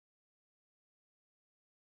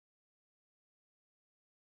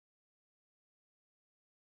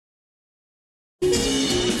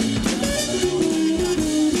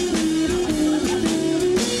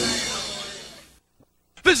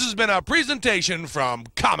has been a presentation from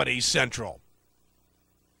Comedy Central.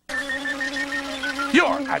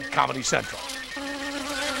 You're at Comedy Central.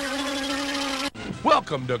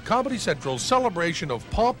 Welcome to Comedy Central's celebration of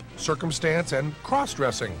pomp, circumstance, and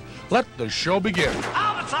cross-dressing. Let the show begin.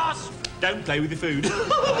 Albatross! Don't play with the food.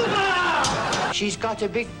 She's got a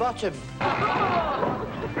big bottom.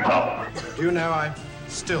 Do you know I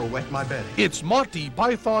still wet my bed? It's Monty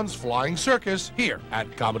Python's Flying Circus here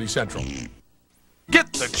at Comedy Central.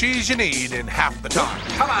 Get the cheese you need in half the time.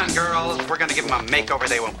 Come on, girls. We're going to give them a makeover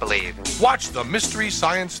they won't believe. Watch the Mystery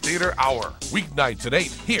Science Theater Hour, weeknights at 8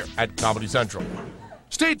 here at Comedy Central.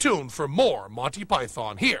 Stay tuned for more Monty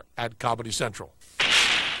Python here at Comedy Central.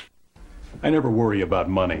 I never worry about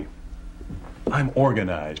money. I'm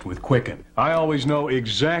organized with Quicken. I always know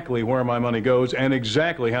exactly where my money goes and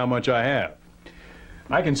exactly how much I have.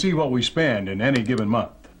 I can see what we spend in any given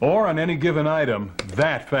month or on any given item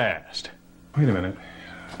that fast. Wait a minute.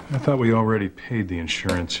 I thought we already paid the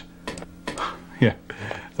insurance. Yeah,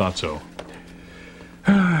 thought so.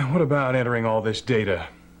 What about entering all this data?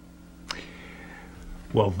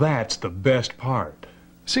 Well, that's the best part.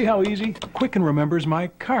 See how easy? Quicken remembers my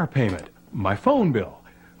car payment, my phone bill.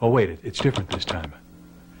 Oh, wait, it's different this time.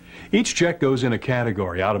 Each check goes in a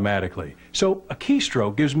category automatically, so a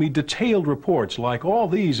keystroke gives me detailed reports like all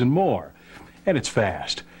these and more. And it's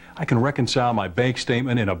fast. I can reconcile my bank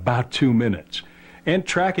statement in about 2 minutes. And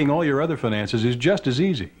tracking all your other finances is just as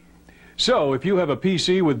easy. So if you have a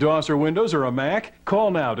PC with DOS or Windows or a Mac,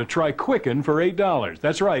 call now to try Quicken for $8.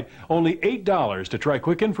 That's right, only $8 to try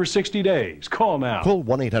Quicken for 60 days. Call now. Call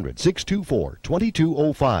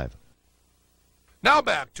 1-800-624-2205. Now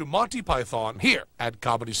back to Monty Python here at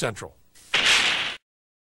Comedy Central.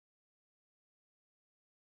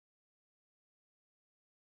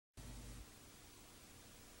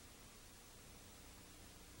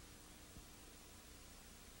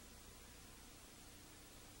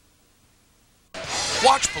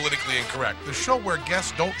 Watch Politically Incorrect, the show where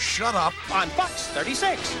guests don't shut up On Fox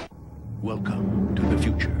 36. Welcome to the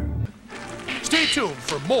future. Stay tuned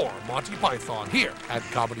for more Monty Python here at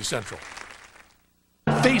Comedy Central.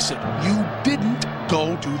 Face it, you didn't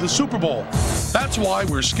go to the Super Bowl. That's why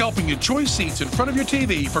we're scalping you choice seats in front of your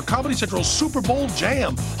TV for Comedy Central's Super Bowl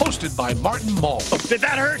Jam, hosted by Martin Mull. Did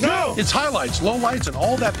that hurt? No! It's highlights, lowlights, and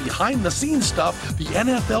all that behind-the-scenes stuff the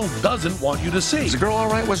NFL doesn't want you to see. Is the girl all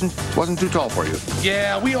right? Wasn't too tall for you?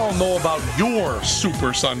 Yeah, we all know about your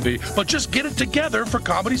Super Sunday, but just get it together for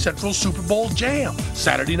Comedy Central's Super Bowl Jam,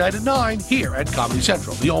 Saturday night at 9 here at Comedy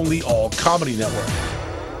Central, the only all-comedy network.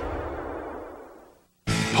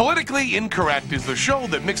 Politically Incorrect is the show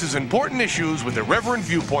that mixes important issues with irreverent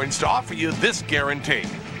viewpoints to offer you this guarantee.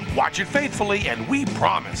 Watch it faithfully, and we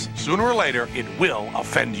promise, sooner or later, it will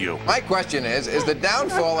offend you. My question is the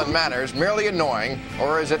downfall in manners merely annoying,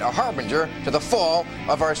 or is it a harbinger to the fall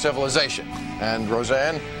of our civilization? And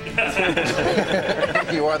Roseanne?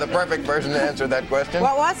 You are the perfect person to answer that question.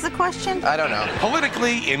 What was the question? I don't know.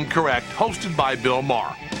 Politically Incorrect, hosted by Bill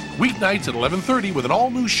Maher. Weeknights at 11:30 with an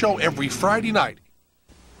all-new show every Friday night.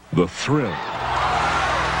 The thrill,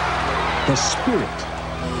 the spirit,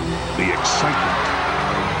 the excitement,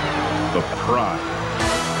 the pride.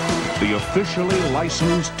 The officially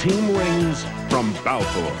licensed team rings from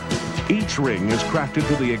Balfour. Each ring is crafted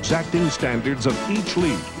to the exacting standards of each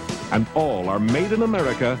league, and all are made in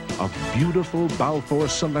America of beautiful Balfour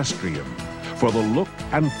Celestrium for the look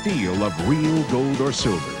and feel of real gold or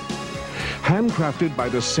silver. Handcrafted by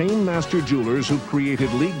the same master jewelers who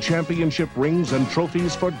created league championship rings and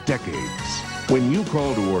trophies for decades. When you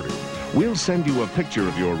call to order, we'll send you a picture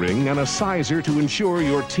of your ring and a sizer to ensure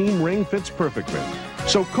your team ring fits perfectly.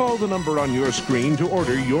 So call the number on your screen to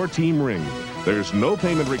order your team ring. There's no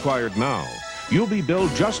payment required now. You'll be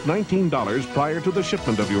billed just $19 prior to the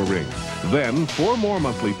shipment of your ring. Then 4 more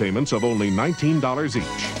monthly payments of only $19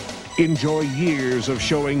 each. Enjoy years of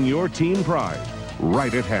showing your team pride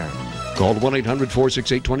right at hand. Call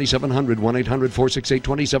 1-800-468-2700,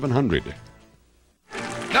 1-800-468-2700.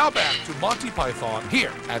 Now back to Monty Python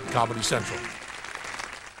here at Comedy Central.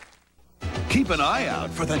 Keep an eye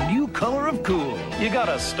out for the new color of cool. You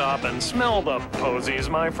gotta stop and smell the posies,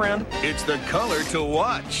 my friend. It's the color to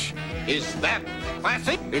watch. Is that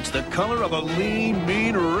classic? It's the color of a lean,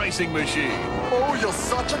 mean racing machine. Oh, you're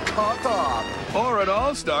such a cut-up. Or an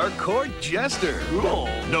all-star court jester. Cool.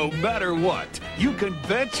 No matter what, you can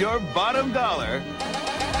bet your bottom dollar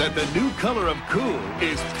that the new color of cool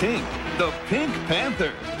is pink, the Pink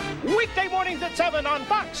Panther. Weekday mornings at 7 on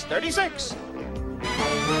Fox 36.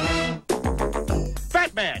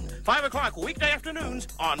 Batman, 5 o'clock weekday afternoons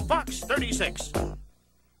on Fox 36.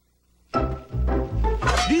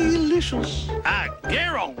 Delicious. I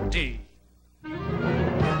guarantee.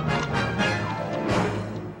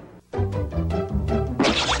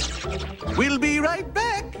 We'll be right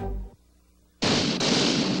back.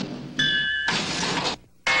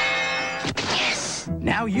 Yes!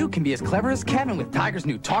 Now you can be as clever as Kevin with Tiger's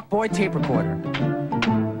new Talk Boy tape recorder.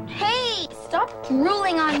 Hey, stop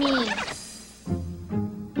drooling on me.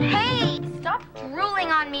 Hey, stop drooling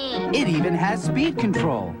on me. It even has speed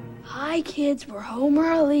control. Hi, kids. We're home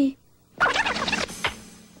early.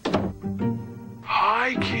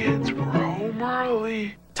 Hi, kids. We're home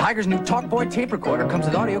early. Tiger's new Talk Boy tape recorder comes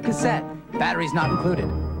with audio cassette. Batteries not included.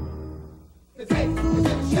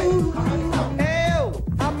 Hell,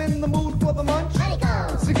 I'm in the mood for the munch.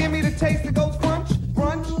 So give me the taste that goes crunch,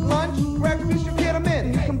 brunch, lunch, breakfast, you get 'em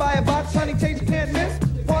in. You can buy a box, honey, taste you can't miss.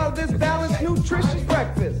 While this balanced, nutritious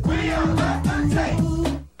breakfast.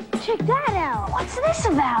 Check that out. What's this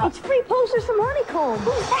about? It's free posters from Honeycomb.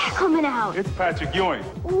 Who's that coming out? It's Patrick Ewing.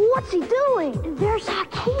 What's he doing? And there's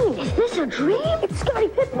Hakeem. Is this a dream? It's Scottie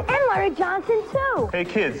Pippen and Larry Johnson, too. Hey,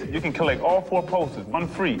 kids, you can collect all 4 posters, one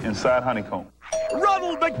free, inside Honeycomb.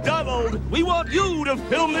 Ronald McDonald, we want you to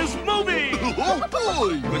film this movie. Oh,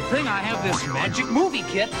 boy. Good thing I have this magic movie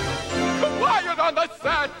kit. Quiet on the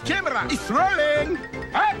set. Camera is rolling.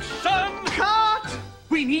 Action. Cut!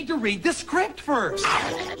 We need to read the script first.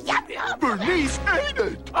 Bernice ate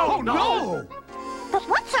it. Oh, no. But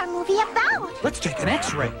what's our movie about? Let's take an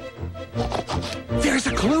X-ray. There's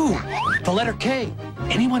a clue. The letter K.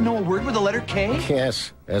 Anyone know a word with the letter K?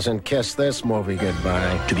 Kiss, as in kiss this movie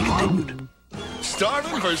goodbye. To be continued.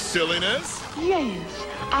 Starving for silliness? Yes,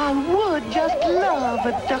 I would just love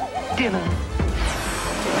a duck dinner.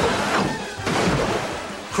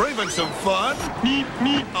 Craving some fun? Meep,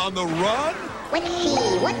 meep. On the run? Let's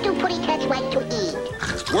see, what do pretty cats like to eat?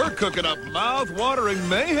 We're cooking up mouth-watering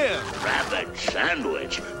mayhem. Rabbit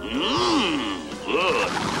sandwich. Mmm, good.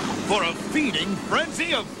 For a feeding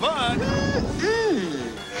frenzy of fun.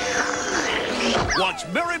 Watch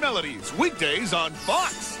Merry Melodies weekdays on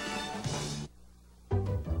Fox.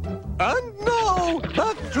 And now,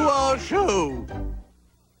 back to our show.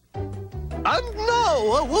 And now,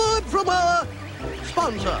 a word from our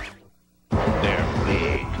sponsor. They're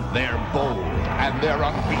big, they're bold, and they're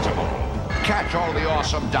unbeatable. Catch all the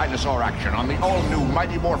awesome dinosaur action on the all-new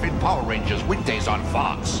Mighty Morphin Power Rangers weekdays on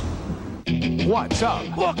Fox. What's up?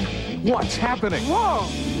 Look! What's happening? Whoa!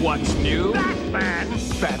 What's new? Batman.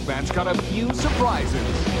 Batman's got a few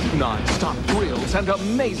surprises. Non-stop thrills and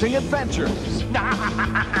amazing adventures.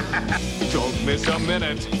 Don't miss a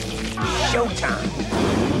minute. Showtime.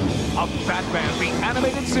 A Batman the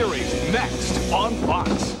Animated Series, next on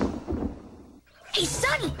Fox. Hey,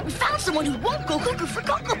 Sonny, we found someone who won't go cuckoo for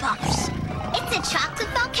Cocoa Puffs. It's a chocolate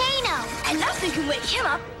volcano. And nothing can wake him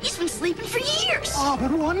up. He's been sleeping for years. Oh,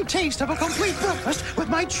 but one taste of a complete breakfast with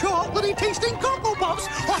my chocolatey tasting Cocoa Puffs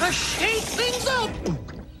ought to shake things up.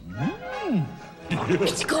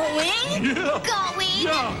 It's going. Going.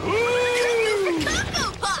 Cuckoo for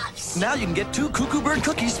Cocoa Puffs. Now you can get 2 Cuckoo Bird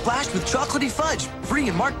cookies splashed with chocolatey fudge, free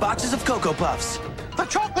in marked boxes of Cocoa Puffs. The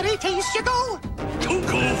chocolatey taste you go to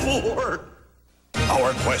go for.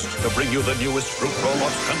 Our quest to bring you the newest fruit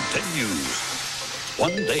roll-ups continues.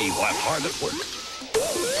 One day while hard at work,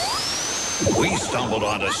 we stumbled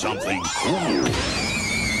onto something cool.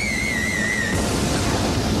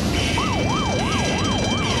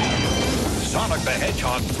 Sonic the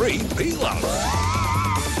Hedgehog 3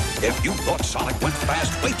 Peel-Outs. If you thought Sonic went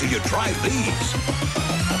fast, wait till you try these.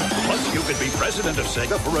 Plus, you could be president of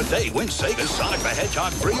Sega for a day. Win Sega's Sonic the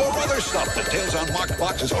Hedgehog 3 or other stuff. Details on marked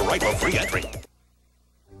boxes are right for free entry.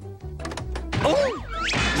 Oh,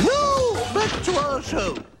 no! Back to our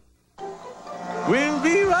show. We'll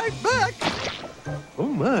be right back. Oh,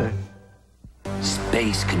 my.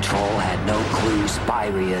 Space Control had no clue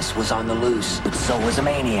Spyrius was on the loose, but so was a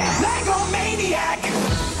maniac. Lego Maniac!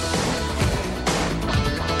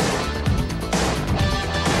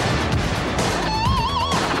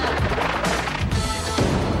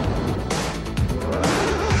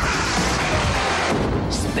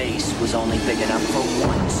 Space was only big enough for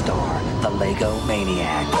one star, the Lego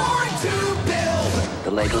Maniac. Born to build!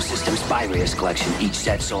 The Lego System Spyrius collection, each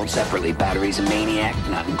set sold separately, batteries and Maniac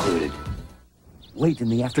not included. Late in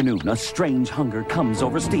the afternoon, a strange hunger comes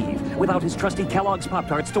over Steve. Without his trusty Kellogg's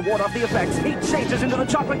Pop-Tarts to ward off the effects, he changes into the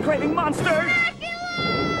chocolate-craving monster!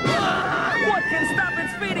 What can stop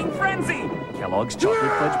its feeding frenzy? Kellogg's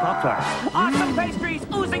Chocolate Fudge Pop-Tarts. Awesome pastries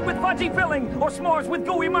oozing with fudgy filling, or s'mores with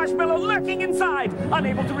gooey marshmallow lurking inside.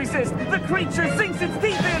 Unable to resist, the creature sinks its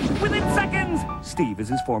teeth in within seconds. Steve is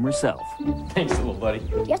his former self. Thanks, little buddy.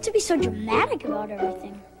 You have to be so dramatic about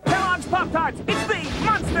everything. Kellogg's Pop-Tarts, it's the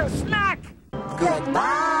Monster Snack!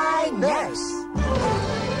 Goodbye, nurse.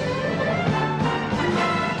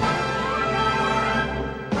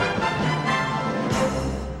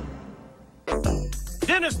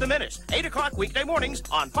 Dennis the Menace, 8 o'clock weekday mornings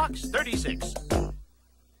on Fox 36.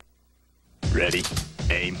 Ready,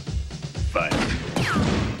 aim, fire.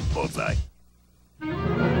 Bullseye.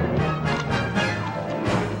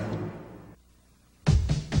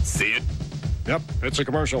 See it? Yep, it's a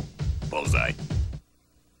commercial. Bullseye.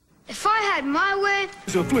 If I had my way...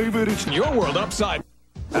 It's a flavor, it's in your world upside.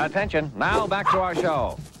 Attention, now back to our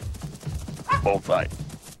show. Bullseye.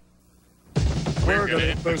 We're gonna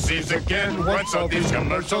hit the seas again once all these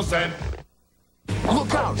commercials end.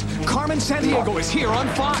 Look out! Carmen Sandiego is here on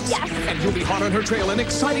Fox! Yes! And you'll be hot on her trail in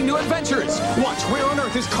exciting new adventures! Watch Where on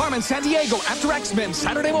Earth is Carmen Sandiego after X-Men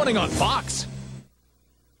Saturday morning on Fox!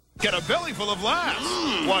 Get a belly full of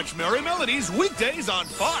laughs. Watch Merry Melodies weekdays on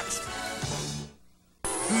Fox.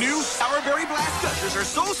 New Sour Berry Blast Gushers are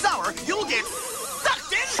so sour, you'll get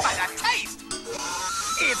sucked in by the taste.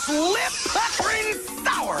 It's lip-puckering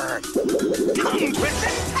sour,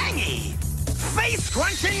 tongue-twisting tangy,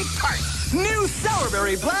 face-crunching tart. New Sour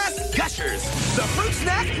Berry Blast Gushers, the fruit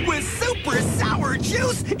snack with super sour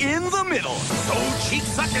juice in the middle. So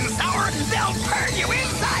cheap-sucking sour, they'll turn you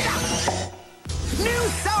inside out. New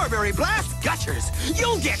Sour Berry Blast Gushers,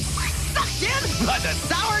 you'll get sucked in by the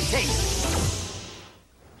sour taste.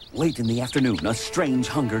 Late in the afternoon, a strange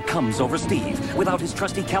hunger comes over Steve. Without his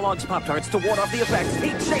trusty Kellogg's Pop-Tarts to ward off the effects, he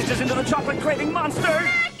changes into the chocolate-craving monster!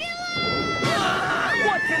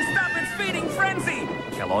 What can stop its feeding frenzy?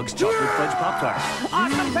 Kellogg's Chocolate Fudge Pop-Tarts.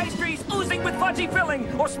 Awesome pastries oozing with fudgy filling,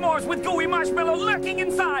 or s'mores with gooey marshmallow lurking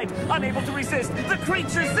inside. Unable to resist, the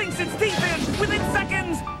creature sinks its teeth in within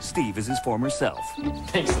seconds. Steve is his former self.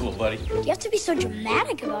 Thanks, little buddy. You have to be so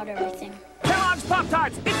dramatic about everything. Kellogg's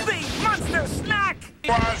Pop-Tarts, it's the Monster Snack!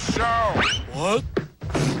 What?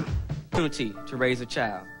 Opportunity to raise a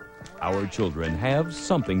child. Our children have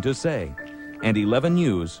something to say, and 11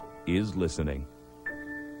 News is listening.